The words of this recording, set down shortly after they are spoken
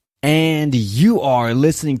And you are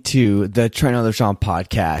listening to the Train on Live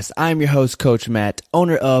podcast. I'm your host, Coach Matt,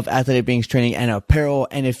 owner of Athletic Beings Training and Apparel.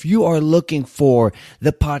 And if you are looking for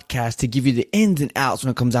the podcast to give you the ins and outs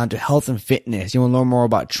when it comes down to health and fitness, you want to learn more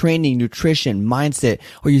about training, nutrition, mindset,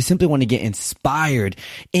 or you simply want to get inspired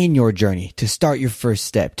in your journey to start your first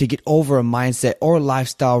step, to get over a mindset or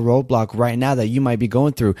lifestyle roadblock right now that you might be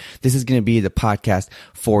going through, this is going to be the podcast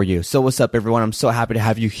for you. So what's up, everyone? I'm so happy to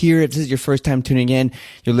have you here. If this is your first time tuning in,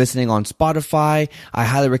 you're listening on Spotify, I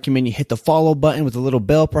highly recommend you hit the follow button with a little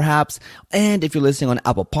bell perhaps. And if you're listening on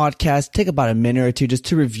Apple Podcasts, take about a minute or two just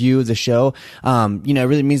to review the show. It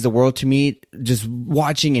really means the world to me just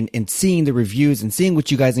watching and seeing the reviews and seeing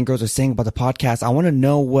what you guys and girls are saying about the podcast. I want to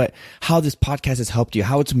know how this podcast has helped you,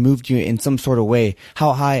 how it's moved you in some sort of way,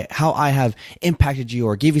 how I have impacted you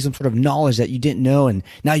or gave you some sort of knowledge that you didn't know and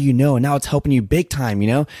now you know, and now it's helping you big time.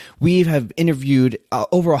 We have interviewed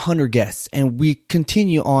over 100 guests, and we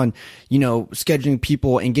continue on scheduling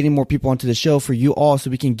people and getting more people onto the show for you all so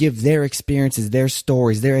we can give their experiences, their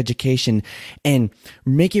stories, their education, and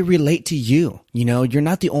make it relate to you. You're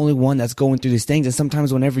not the only one that's going through these things. And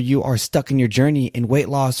sometimes whenever you are stuck in your journey in weight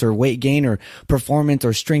loss or weight gain or performance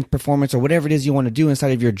or strength performance or whatever it is you want to do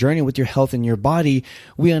inside of your journey with your health and your body,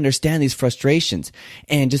 we understand these frustrations.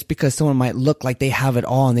 And just because someone might look like they have it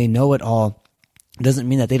all and they know it all, doesn't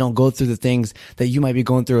mean that they don't go through the things that you might be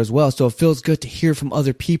going through as well. So it feels good to hear from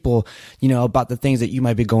other people, about the things that you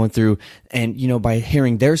might be going through. And, by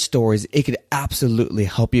hearing their stories, it could absolutely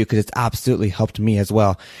help you because it's absolutely helped me as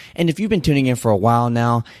well. And if you've been tuning in for a while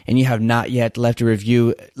now and you have not yet left a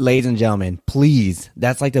review, ladies and gentlemen, please,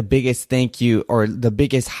 that's like the biggest thank you or the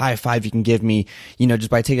biggest high five you can give me,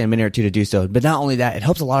 just by taking a minute or two to do so. But not only that, it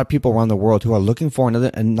helps a lot of people around the world who are looking for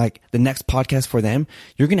another and like the next podcast for them.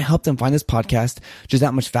 You're going to help them find this podcast just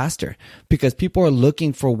that much faster because people are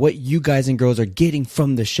looking for what you guys and girls are getting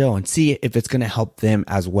from the show and see if it's going to help them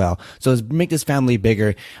as well. So let's make this family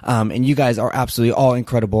bigger. And you guys are absolutely all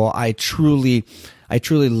incredible. I truly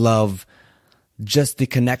love just the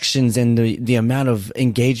connections and the amount of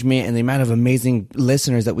engagement and the amount of amazing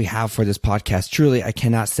listeners that we have for this podcast. Truly, I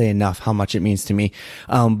cannot say enough how much it means to me.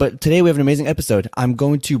 But today we have an amazing episode. I'm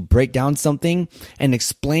going to break down something and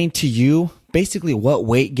explain to you basically what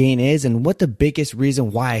weight gain is and what the biggest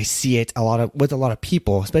reason why I see it with a lot of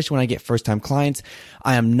people, especially when I get first time clients.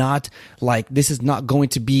 I am not this is not going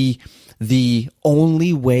to be the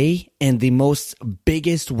only way and the most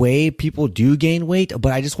biggest way people do gain weight,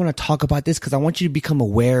 but I just want to talk about this because I want you to become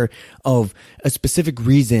aware of a specific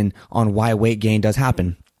reason on why weight gain does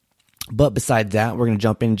happen. But besides that, we're going to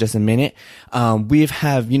jump in just a minute. We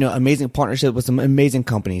have, amazing partnerships with some amazing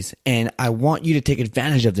companies, and I want you to take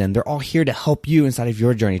advantage of them. They're all here to help you inside of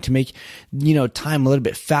your journey, to make, time a little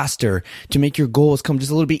bit faster, to make your goals come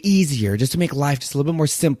just a little bit easier, just to make life just a little bit more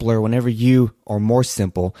simpler or more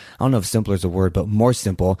simple. I don't know if simpler is a word, but more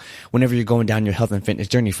simple whenever you're going down your health and fitness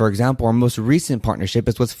journey. For example, our most recent partnership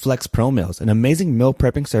is with Flex Pro Meals, an amazing meal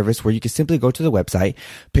prepping service where you can simply go to the website,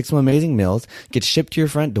 pick some amazing meals, get shipped to your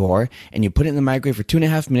front door, and you put it in the microwave for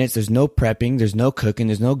 2.5 minutes. There's no prepping. There's no cooking.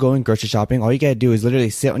 There's no going grocery shopping. All you got to do is literally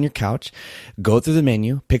sit on your couch, go through the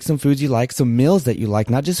menu, pick some foods you like, some meals that you like,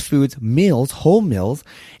 not just foods, meals, whole meals,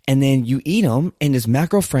 and then you eat them, and it's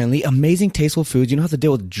macro-friendly, amazing, tasteful foods. You don't have to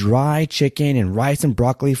deal with dry chicken and rice and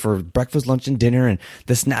broccoli for breakfast, lunch, and dinner, and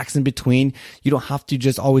the snacks in between. You don't have to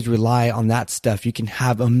just always rely on that stuff. You can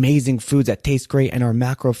have amazing foods that taste great and are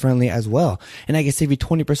macro-friendly as well. And I can save you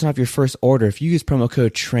 20% off your first order if you use promo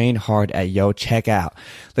code TRAINHARD at checkout.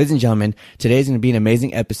 Ladies and gentlemen, today's going to be an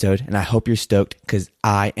amazing episode, and I hope you're stoked because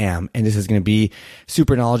I am. And this is going to be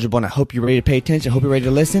super knowledgeable, and I hope you're ready to pay attention. I hope you're ready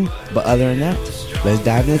to listen. But other than that, let's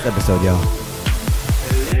dive into this episode, y'all.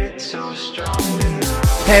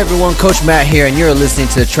 Hey everyone, Coach Matt here, and you're listening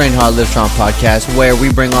to the Train Hard, Live Strong podcast, where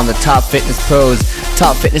we bring on the top fitness pros,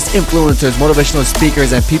 top fitness influencers, motivational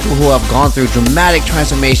speakers, and people who have gone through dramatic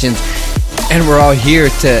transformations. And we're all here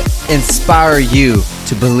to inspire you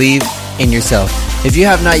to believe in yourself. If you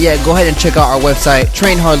have not yet, go ahead and check out our website,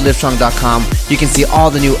 trainhardlivestrong.com. You can see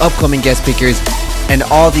all the new upcoming guest speakers and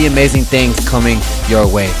all the amazing things coming your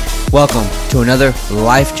way. Welcome to another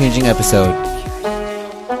life-changing episode.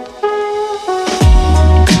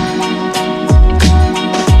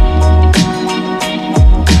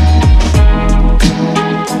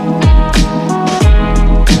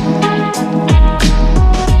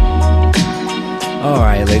 All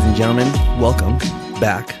right, ladies and gentlemen, welcome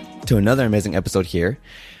back to another amazing episode here.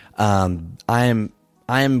 I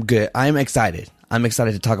am good. I'm excited. I'm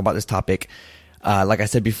excited to talk about this topic. Like I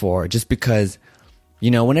said before, just because,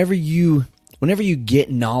 whenever you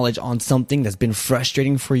get knowledge on something that's been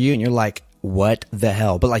frustrating for you and you're like, what the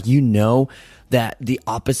hell? But like, that the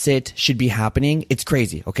opposite should be happening. It's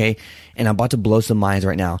crazy. Okay. And I'm about to blow some minds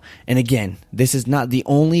right now. And again, this is not the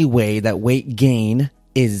only way that weight gain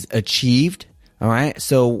is achieved. All right.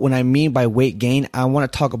 So when I mean by weight gain, I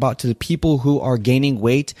want to talk about to the people who are gaining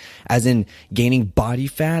weight, as in gaining body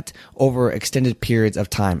fat over extended periods of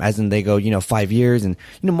time, as in they go, 5 years. And,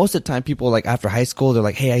 most of the time people like after high school, they're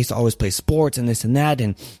like, hey, I used to always play sports and this and that.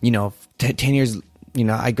 And, 10 years,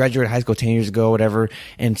 I graduated high school 10 years ago, whatever.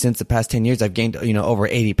 And since the past 10 years, I've gained, over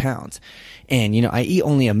 80 pounds. And, I eat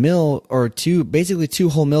only a meal or two, basically 2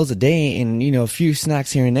 whole meals a day and, a few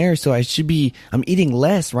snacks here and there. So I'm eating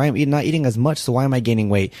less, right? I'm not eating as much. So why am I gaining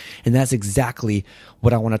weight? And that's exactly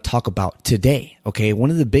what I want to talk about today. Okay.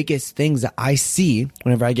 One of the biggest things that I see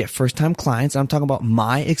whenever I get first time clients, I'm talking about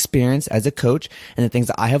my experience as a coach and the things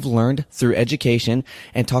that I have learned through education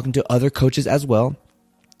and talking to other coaches as well,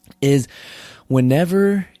 is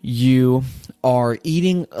whenever you are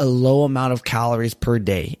eating a low amount of calories per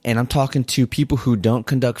day, and I'm talking to people who don't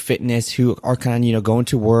conduct fitness, who are kind of, going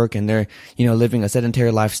to work and they're, living a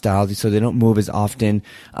sedentary lifestyle, so they don't move as often.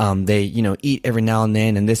 They, eat every now and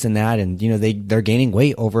then and this and that. And, they're gaining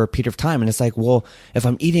weight over a period of time. And it's like, well, if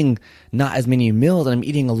I'm eating not as many meals and I'm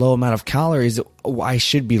eating a low amount of calories, I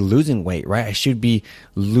should be losing weight, right? I should be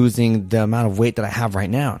losing the amount of weight that I have right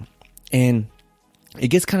now. And it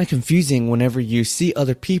gets kind of confusing whenever you see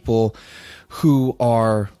other people who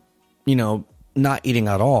are, not eating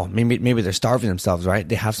at all. Maybe they're starving themselves, right?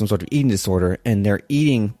 They have some sort of eating disorder and they're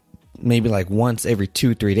eating maybe like once every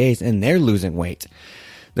 2-3 days and they're losing weight.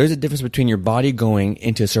 There's a difference between your body going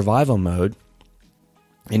into survival mode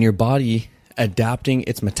and your body adapting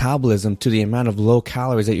its metabolism to the amount of low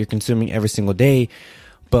calories that you're consuming every single day,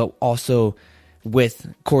 but also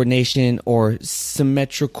with coordination or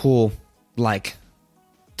symmetrical, like,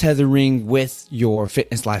 tethering with your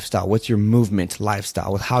fitness lifestyle, with your movement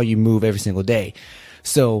lifestyle, with how you move every single day.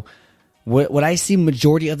 So what I see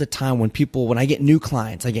majority of the time when I get new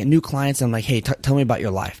clients, and I'm like, hey, tell me about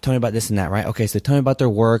your life. Tell me about this and that, right? Okay, so tell me about their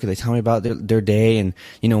work. They tell me about their day and,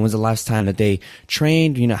 when's the last time that they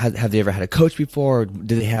trained? Have they ever had a coach before?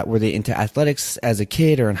 Or were they into athletics as a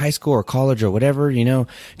kid or in high school or college or whatever? Do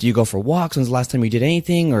you go for walks? When's the last time you did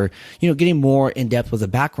anything? Or, getting more in depth with the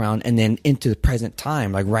background and then into the present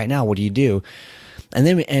time. Like right now, what do you do? And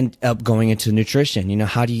then we end up going into nutrition.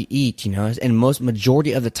 How do you eat? And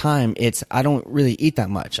majority of the time I don't really eat that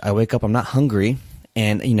much. I wake up, I'm not hungry.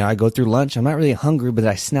 And, I go through lunch. I'm not really hungry, but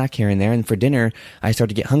I snack here and there. And for dinner, I start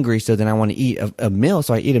to get hungry. So then I want to eat a meal.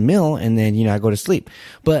 So I eat a meal and then, I go to sleep.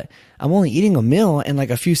 But I'm only eating a meal and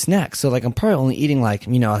like a few snacks. So like I'm probably only eating like,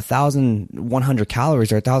 1,100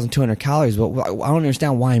 calories or 1,200 calories. But I don't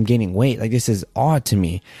understand why I'm gaining weight. Like this is odd to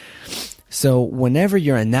me. So whenever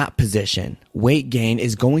you're in that position, weight gain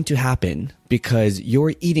is going to happen because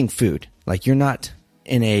you're eating food. Like you're not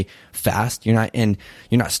in a fast, you're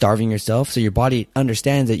not starving yourself. So your body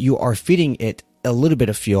understands that you are feeding it a little bit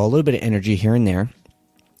of fuel, a little bit of energy here and there.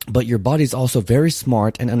 But your body's also very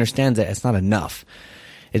smart and understands that it's not enough.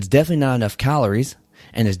 It's definitely not enough calories.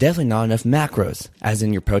 And there's definitely not enough macros, as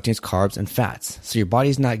in your proteins, carbs, and fats. So your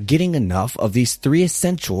body's not getting enough of these 3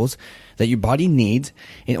 essentials that your body needs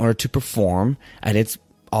in order to perform at its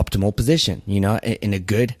optimal position, in a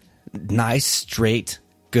good, nice, straight,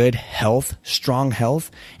 good health, strong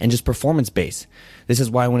health, and just performance base. This is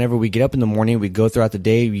why whenever we get up in the morning, we go throughout the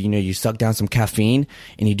day, you suck down some caffeine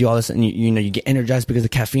and you do all this and you get energized because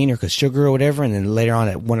of caffeine or because sugar or whatever. And then later on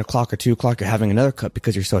at 1 o'clock or 2 o'clock, you're having another cup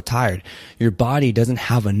because you're so tired. Your body doesn't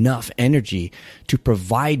have enough energy to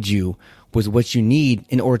provide you with what you need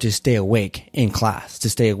in order to stay awake in class, to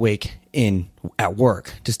stay awake at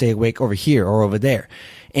work, to stay awake over here or over there.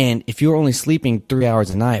 And if you're only sleeping 3 hours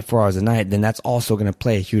a night, 4 hours a night, then that's also going to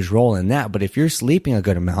play a huge role in that. But if you're sleeping a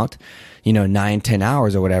good amount, 9-10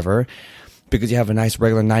 hours or whatever, because you have a nice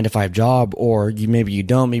regular 9-to-5 job, or maybe you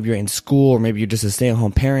don't, maybe you're in school, or maybe you're just a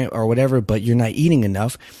stay-at-home parent or whatever, but you're not eating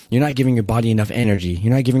enough, you're not giving your body enough energy,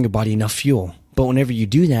 you're not giving your body enough fuel. But whenever you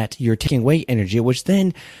do that, you're taking away energy, which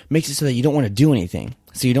then makes it so that you don't want to do anything.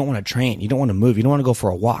 So you don't want to train, you don't want to move, you don't want to go for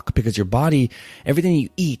a walk, because your body, everything you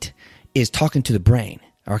eat is talking to the brain.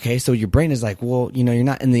 Okay, so your brain is like, well, you're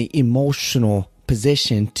not in the emotional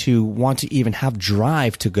position to want to even have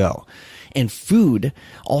drive to go. And food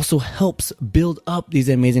also helps build up these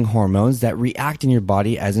amazing hormones that react in your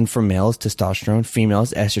body, as in for males, testosterone,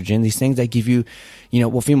 females, estrogen, these things that give you,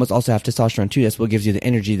 females also have testosterone too. That's what gives you the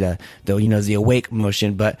energy, the awake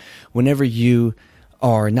motion. But whenever you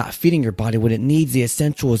are not feeding your body what it needs, the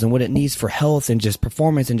essentials and what it needs for health and just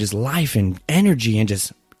performance and just life and energy and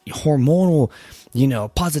just hormonal,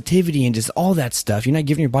 positivity and just all that stuff, you're not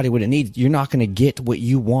giving your body what it needs, you're not going to get what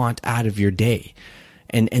you want out of your day.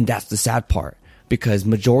 And that's the sad part, because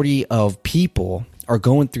majority of people are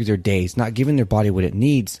going through their days not giving their body what it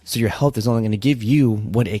needs. So your health is only going to give you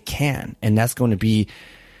what it can. And that's going to be,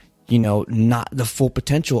 not the full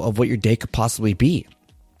potential of what your day could possibly be.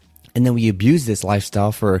 And then we abuse this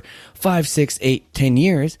lifestyle for 5, 6, 8, 10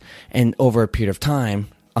 years. And over a period of time,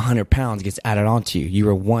 100 pounds gets added onto you. You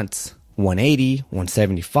were once 180,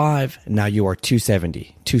 175. Now you are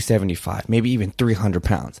 270, 275, maybe even 300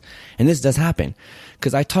 pounds. And this does happen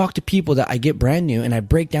because I talk to people that I get brand new and I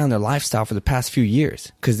break down their lifestyle for the past few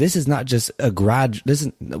years. Because this is not just it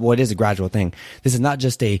is a gradual thing. This is not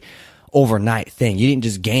just a overnight thing. You didn't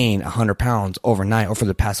just gain 100 pounds overnight or for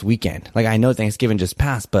the past weekend. Like, I know Thanksgiving just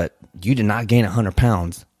passed, but you did not gain 100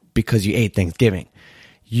 pounds because you ate Thanksgiving.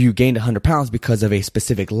 You gained 100 pounds because of a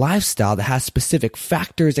specific lifestyle that has specific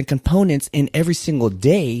factors and components in every single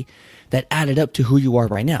day that added up to who you are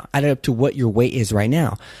right now, added up to what your weight is right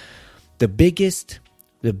now. The biggest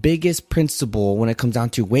principle when it comes down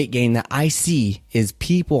to weight gain that I see is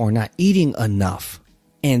people are not eating enough.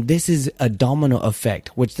 And this is a domino effect,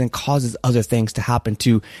 which then causes other things to happen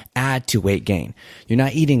to add to weight gain. You're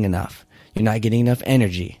not eating enough. You're not getting enough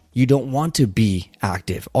energy. You don't want to be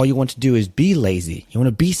active. All you want to do is be lazy. You want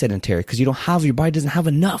to be sedentary because your body doesn't have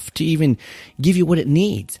enough to even give you what it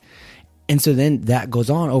needs. And so then that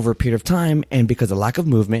goes on over a period of time. And because of lack of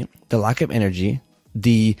movement, the lack of energy,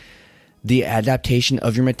 the adaptation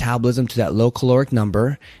of your metabolism to that low caloric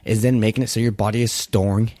number is then making it so your body is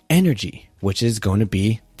storing energy, which is going to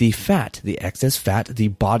be the fat, the excess fat, the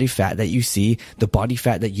body fat that you see, the body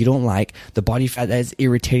fat that you don't like, the body fat that is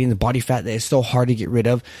irritating, the body fat that is so hard to get rid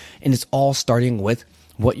of. And it's all starting with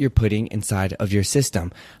what you're putting inside of your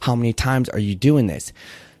system. How many times are you doing this?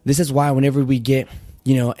 This is why whenever we get,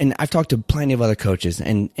 and I've talked to plenty of other coaches,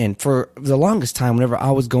 and for the longest time, whenever I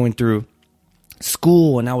was going through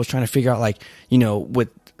school and I was trying to figure out with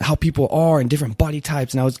how people are and different body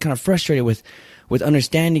types, and I was kind of frustrated with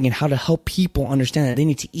understanding and how to help people understand that they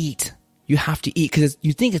need to eat. You have to eat because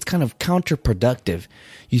you think it's kind of counterproductive.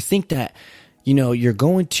 You think that, you're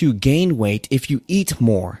going to gain weight if you eat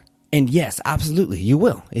more. And yes, absolutely, you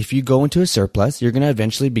will. If you go into a surplus, you're going to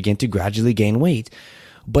eventually begin to gradually gain weight.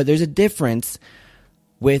 But there's a difference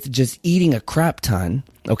with just eating a crap ton,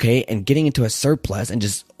 okay, and getting into a surplus and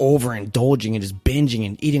just overindulging and just binging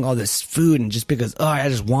and eating all this food and just because, I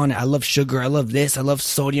just want it. I love sugar. I love this. I love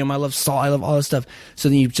sodium. I love salt. I love all this stuff. So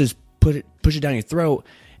then you just push it down your throat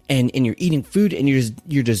and you're eating food and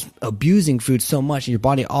you're just abusing food so much. And your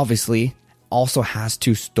body obviously also has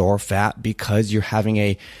to store fat because you're having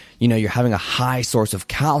a high source of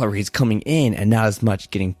calories coming in and not as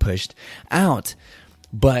much getting pushed out.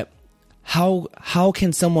 But how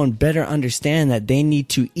can someone better understand that they need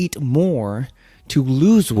to eat more to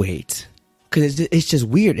lose weight? Because it's just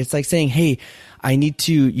weird. It's like saying, hey, you need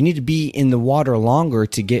to be in the water longer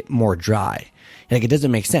to get more dry. Like, it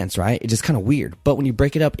doesn't make sense, right? It's just kind of weird. But when you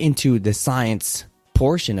break it up into the science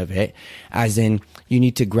portion of it, as in you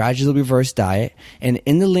need to gradually reverse diet. And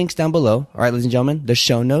in the links down below, all right, ladies and gentlemen, the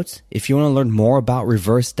show notes, if you want to learn more about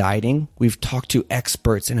reverse dieting, we've talked to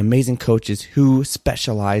experts and amazing coaches who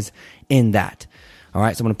specialize in that. All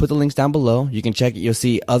right, so I'm going to put the links down below. You can check it. You'll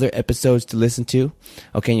see other episodes to listen to.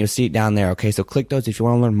 Okay, and you'll see it down there. Okay, so click those if you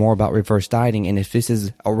want to learn more about reverse dieting. And if this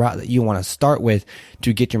is a route that you want to start with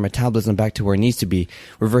to get your metabolism back to where it needs to be.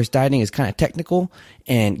 Reverse dieting is kind of technical,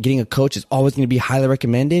 and getting a coach is always going to be highly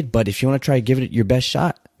recommended. But if you want to try to give it your best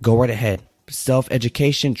shot, go right ahead.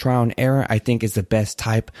 Self-education, trial and error, I think is the best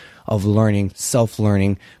type of learning,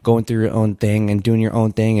 self-learning, going through your own thing and doing your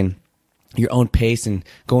own thing and your own pace and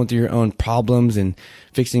going through your own problems and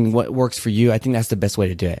fixing what works for you. I think that's the best way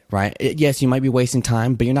to do it, right? Yes, you might be wasting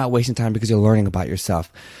time, but you're not wasting time because you're learning about yourself.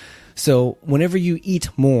 So whenever you eat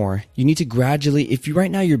more, you need to gradually, if you right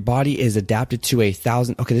now your body is adapted to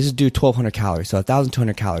 1,000, okay, this is do 1,200 calories, so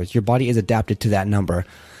 1,200 calories. Your body is adapted to that number.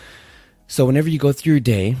 So whenever you go through your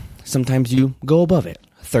day, sometimes you go above it,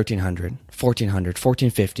 1,300, 1,400,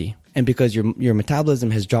 1,450. And because your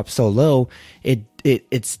metabolism has dropped so low,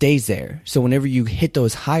 it stays there. So whenever you hit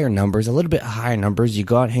those higher numbers, a little bit higher numbers, you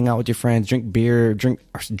go out, hang out with your friends, drink beer.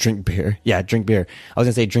 Yeah, drink beer. I was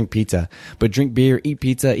going to say drink pizza, but drink beer, eat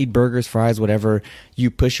pizza, eat burgers, fries, whatever. You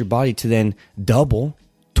push your body to then double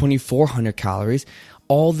 2,400 calories.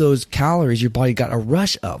 All those calories your body got a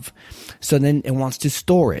rush of. So then it wants to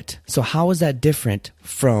store it. So how is that different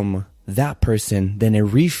from that person than a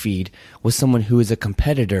refeed with someone who is a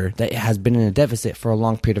competitor that has been in a deficit for a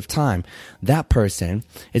long period of time. That person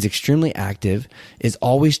is extremely active, is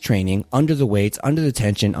always training, under the weights, under the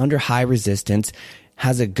tension, under high resistance,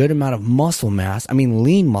 has a good amount of muscle mass,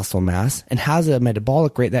 lean muscle mass, and has a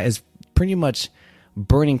metabolic rate that is pretty much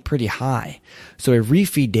burning pretty high. So a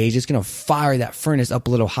refeed day is just going to fire that furnace up a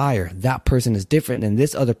little higher. That person is different than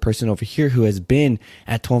this other person over here who has been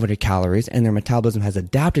at 1200 calories and their metabolism has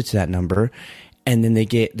adapted to that number. And then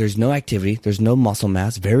there's no activity, there's no muscle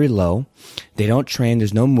mass, very low. They don't train,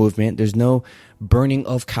 there's no movement, there's no burning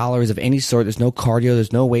of calories of any sort, there's no cardio,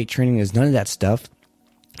 there's no weight training, there's none of that stuff.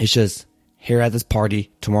 It's just here at this party,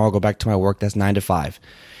 tomorrow I'll go back to my work, that's 9 to 5.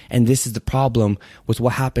 And this is the problem with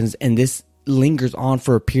what happens, and this lingers on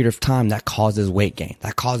for a period of time that causes weight gain,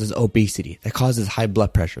 that causes obesity, that causes high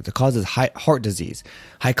blood pressure, that causes high heart disease,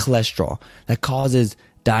 high cholesterol, that causes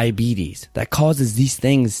diabetes, that causes these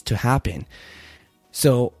things to happen.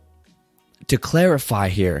 So to clarify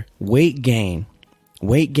here, weight gain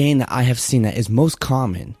that I have seen that is most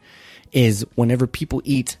common is whenever people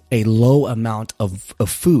eat a low amount of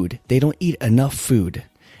food, they don't eat enough food.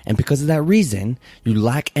 And because of that reason, you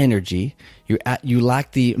lack energy, you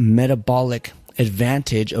lack the metabolic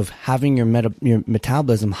advantage of having your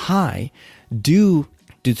metabolism high due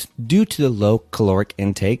to the low caloric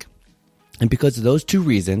intake. And because of those two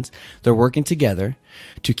reasons, they're working together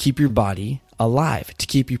to keep your body alive, to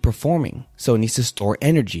keep you performing. So it needs to store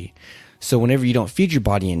energy. So whenever you don't feed your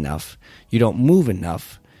body enough, you don't move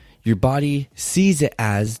enough, your body sees it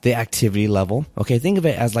as the activity level. Okay, think of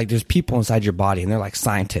it as like there's people inside your body and they're like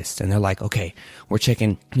scientists and they're like, okay, we're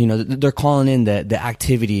checking, they're calling in the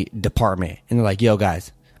activity department and they're like, yo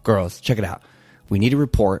guys, girls, check it out. We need a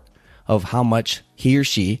report of how much he or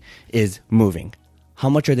she is moving. How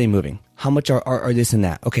much are they moving? How much are this and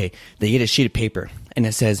that? Okay, they get a sheet of paper and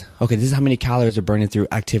it says, okay, this is how many calories are burning through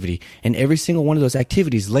activity. And every single one of those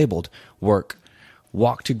activities labeled work,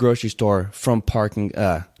 walk to grocery store from parking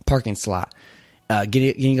slot,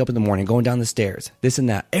 getting up in the morning, going down the stairs, this and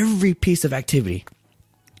that. Every piece of activity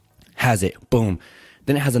has it. Boom.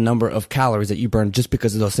 Then it has a number of calories that you burn just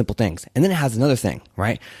because of those simple things. And then it has another thing,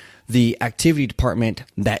 right? The activity department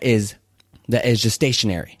that is just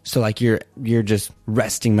stationary. So like you're just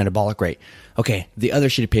resting metabolic rate. Okay. The other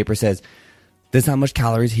sheet of paper says this is how much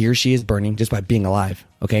calories he or she is burning just by being alive.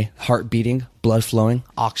 Okay. Heart beating, blood flowing,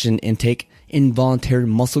 oxygen intake, involuntary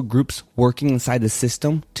muscle groups working inside the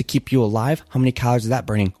system to keep you alive. How many calories is that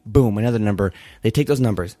burning? Boom, another number. They take those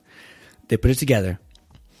numbers, they put it together,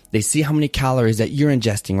 they see how many calories that you're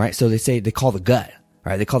ingesting, right? So they call the gut,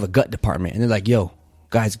 right? They call the gut department and they're like, yo,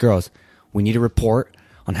 guys, girls, we need a report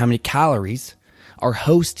on how many calories our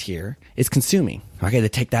host here is consuming. Okay, they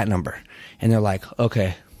take that number and they're like,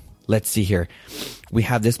 okay, let's see here. We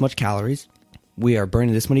have this much calories. We are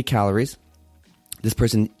burning this many calories. This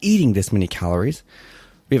person eating this many calories.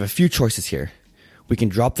 We have a few choices here. We can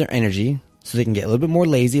drop their energy so they can get a little bit more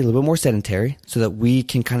lazy, a little bit more sedentary, so that we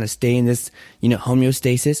can kind of stay in this,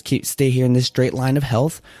 homeostasis, stay here in this straight line of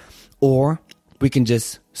health. Or we can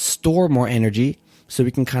just store more energy so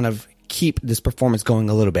we can kind of keep this performance going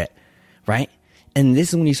a little bit, right? And this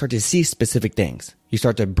is when you start to see specific things. You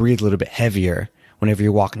start to breathe a little bit heavier whenever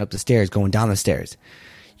you're walking up the stairs, going down the stairs.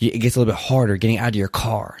 It gets a little bit harder getting out of your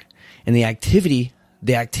car. And the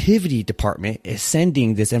activity department is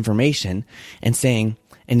sending this information and saying,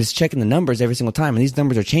 and it's checking the numbers every single time. And these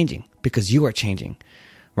numbers are changing because you are changing,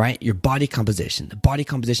 right? Your body composition, the body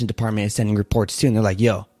composition department is sending reports too. And they're like,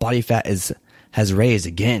 yo, body fat has raised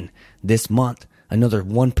again this month, another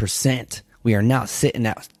 1%. We are now sitting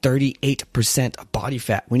at 38% of body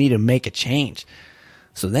fat. We need to make a change.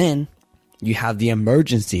 So then you have the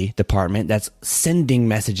emergency department that's sending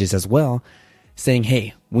messages as well, saying,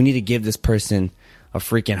 hey, we need to give this person a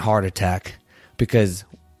freaking heart attack because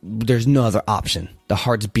there's no other option. The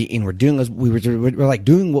heart's beating. We're doing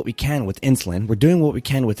what we can with insulin. We're doing what we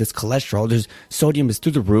can with this cholesterol. There's sodium is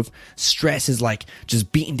through the roof. Stress is like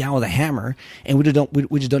just beating down with a hammer, and we just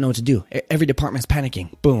don't know what to do. Every department's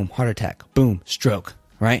panicking. Boom, heart attack. Boom, stroke.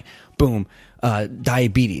 Right? Boom,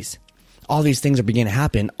 diabetes. All these things are beginning to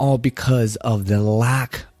happen, all because of the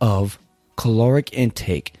lack of caloric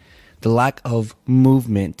intake, the lack of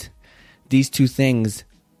movement. These two things,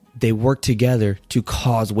 they work together to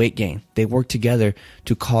cause weight gain. They work together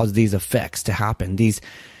to cause these effects to happen. These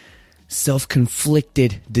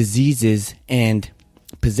self-conflicted diseases and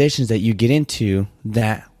positions that you get into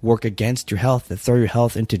that work against your health, that throw your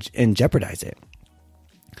health and jeopardize it.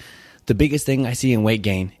 The biggest thing I see in weight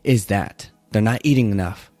gain is that they're not eating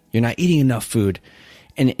enough. You're not eating enough food.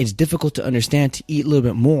 And it's difficult to understand to eat a little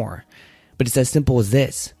bit more. But it's as simple as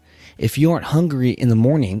this. If you aren't hungry in the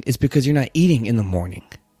morning, it's because you're not eating in the morning.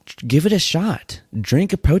 Give it a shot.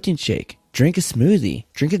 Drink a protein shake. Drink a smoothie.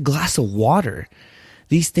 Drink a glass of water.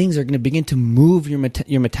 These things are going to begin to move your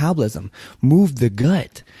metabolism, move the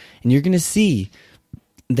gut. And you're going to see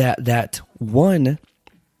that one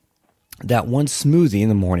smoothie in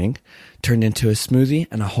the morning turned into a smoothie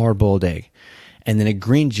and a hard-boiled egg. And then a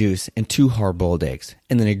green juice and 2 hard-boiled eggs.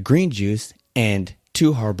 And then a green juice and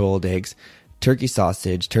 2 hard-boiled eggs, turkey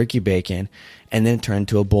sausage, turkey bacon, and then turn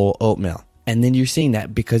into a bowl of oatmeal. And then you're seeing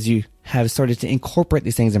that because you have started to incorporate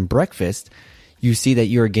these things in breakfast, you see that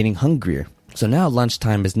you're getting hungrier. So now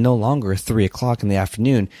lunchtime is no longer 3 o'clock in the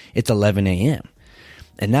afternoon, it's 11 a.m.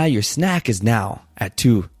 And now your snack is now at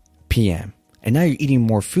 2 p.m. And now you're eating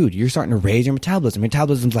more food. You're starting to raise your metabolism.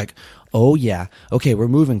 Metabolism's like, oh yeah, okay, we're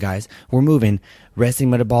moving, guys. We're moving.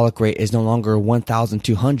 Resting metabolic rate is no longer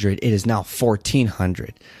 1,200. It is now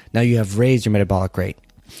 1,400. Now you have raised your metabolic rate.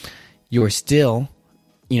 You are still,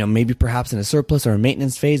 maybe perhaps in a surplus or a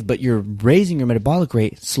maintenance phase, but you're raising your metabolic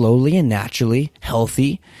rate slowly and naturally,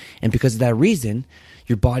 healthy. And because of that reason,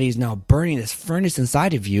 your body is now burning this furnace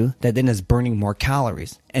inside of you that then is burning more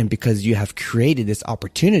calories. And because you have created this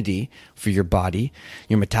opportunity for your body,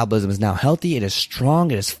 your metabolism is now healthy, it is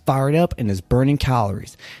strong, it is fired up, and is burning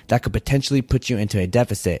calories. That could potentially put you into a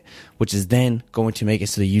deficit, which is then going to make it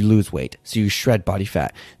so that you lose weight, so you shred body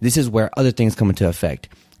fat. This is where other things come into effect.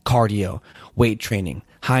 Cardio, weight training,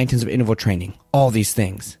 high intensive interval training, all these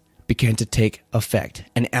things begin to take effect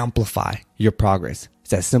and amplify your progress.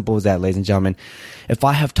 It's as simple as that, ladies and gentlemen. If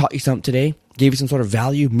I have taught you something today, gave you some sort of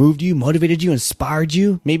value, moved you, motivated you, inspired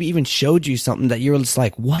you, maybe even showed you something that you're just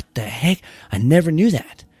like, what the heck? I never knew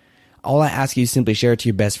that. All I ask you is simply share it to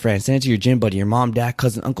your best friend. Send it to your gym buddy, your mom, dad,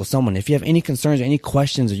 cousin, uncle, someone. If you have any concerns or any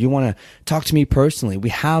questions or you want to talk to me personally, we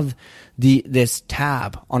have this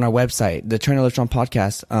tab on our website, the Train to Live Strong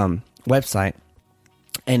podcast website.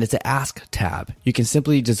 And it's an Ask tab. You can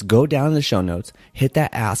simply just go down in the show notes, hit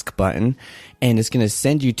that Ask button, and it's going to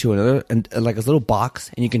send you to another, like a little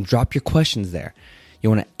box, and you can drop your questions there.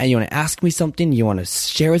 You want to ask me something, you want to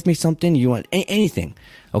share with me something, you want anything.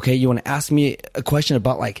 Okay, you want to ask me a question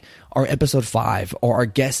about like our episode 5 or our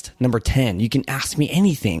guest number 10. You can ask me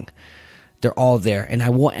anything. They're all there, and I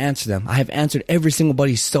will answer them. I have answered every single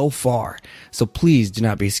buddy so far. So please do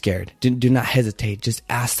not be scared. Do not hesitate. Just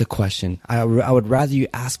ask the question. I would rather you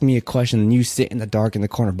ask me a question than you sit in the dark in the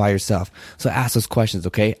corner by yourself. So ask those questions,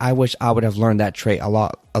 okay? I wish I would have learned that trait a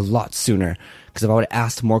lot sooner. Because if I would have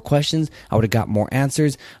asked more questions, I would have got more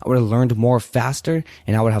answers. I would have learned more faster,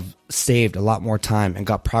 and I would have saved a lot more time and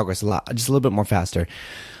got progress just a little bit more faster.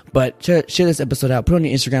 But share this episode out, put it on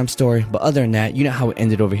your Instagram story. But other than that, you know how it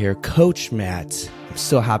ended over here. Coach Matt, I'm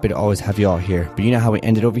so happy to always have you all here. But you know how it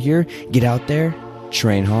ended over here. Get out there,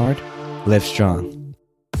 train hard, live strong.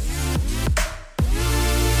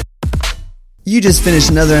 You just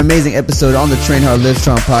finished another amazing episode on the Train Hard, Live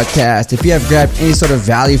Strong podcast. If you have grabbed any sort of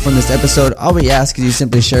value from this episode, all we ask is you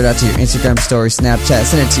simply share it out to your Instagram story, Snapchat,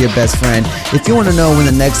 send it to your best friend. If you want to know when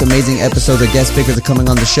the next amazing episode or guest speakers are coming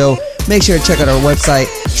on the show, make sure to check out our website,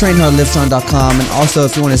 trainhardlivestrong.com. And also,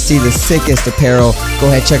 if you want to see the sickest apparel, go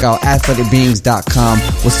ahead and check out athleticbeings.com.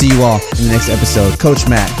 We'll see you all in the next episode. Coach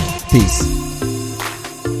Matt, peace.